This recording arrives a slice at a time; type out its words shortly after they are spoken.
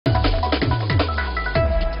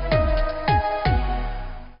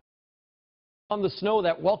On the snow,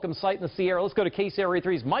 that welcome sight in the Sierra. Let's go to KCRA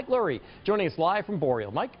 3's Mike Lurie joining us live from Boreal.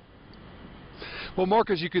 Mike? Well, Mark,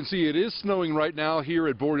 as you can see, it is snowing right now here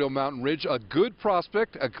at Boreal Mountain Ridge. A good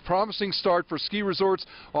prospect, a promising start for ski resorts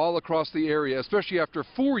all across the area, especially after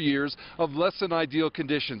 4 years of less than ideal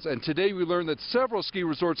conditions. And today we learned that several ski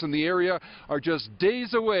resorts in the area are just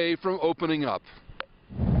days away from opening up.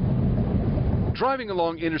 Driving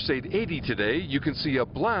along Interstate 80 today, you can see a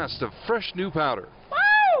blast of fresh new powder.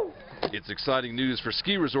 It's exciting news for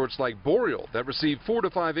ski resorts like Boreal that received 4 to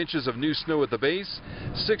 5 inches of new snow at the base,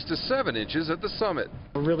 6 to 7 inches at the summit.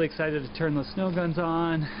 We're really excited to turn those snow guns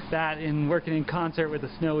on. That and working in concert with the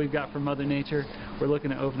snow we've got from Mother Nature, we're looking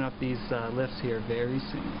to open up these lifts here very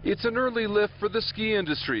soon. It's an early lift for the ski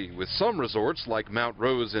industry, with some resorts like Mount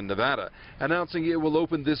Rose in Nevada announcing it will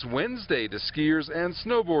open this Wednesday to skiers and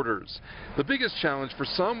snowboarders. The biggest challenge for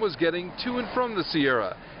some was getting to and from the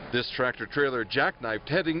Sierra. This tractor-trailer jackknifed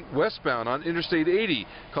heading westbound on Interstate 80,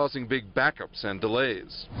 causing big backups and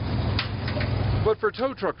delays. But for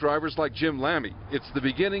tow truck drivers like Jim Lammy, it's the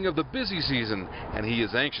beginning of the busy season, and he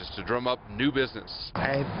is anxious to drum up new business.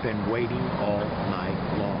 I've been waiting all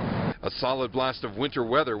night long. A solid blast of winter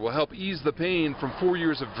weather will help ease the pain from 4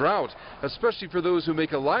 years of drought, especially for those who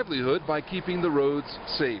make a livelihood by keeping the roads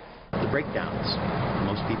safe. The breakdowns,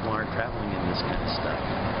 most people aren't traveling in this kind of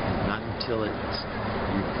stuff. Not until you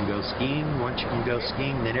can go skiing. Once you can go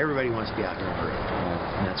skiing, then everybody wants to be out here on the road.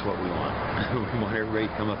 And that's what we want. We want everybody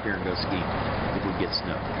to come up here and go skiing if we get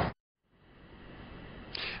snow.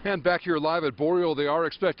 And back here live at Boreal, they are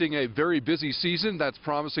expecting a very busy season. That's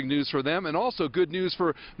promising news for them, and also good news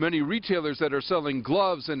for many retailers that are selling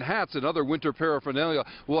gloves and hats and other winter paraphernalia.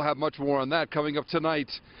 We'll have much more on that coming up tonight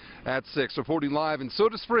at 6. Reporting live in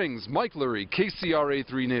Soda Springs, Mike Lurie, KCRA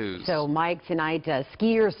 3 News. So, Mike, tonight,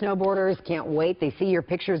 skiers, snowboarders can't wait. They see your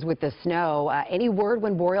pictures with the snow. Any word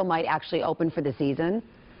when Boreal might actually open for the season?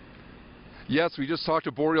 Yes, we just talked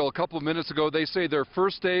to Boreal a couple of minutes ago. They say their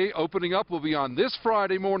first day opening up will be on this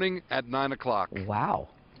Friday morning at 9 o'clock. Wow.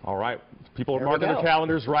 All right. People are marking their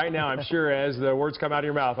calendars right now, I'm sure, as the words come out of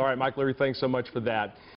your mouth. All right, Mike Lurie, thanks so much for that.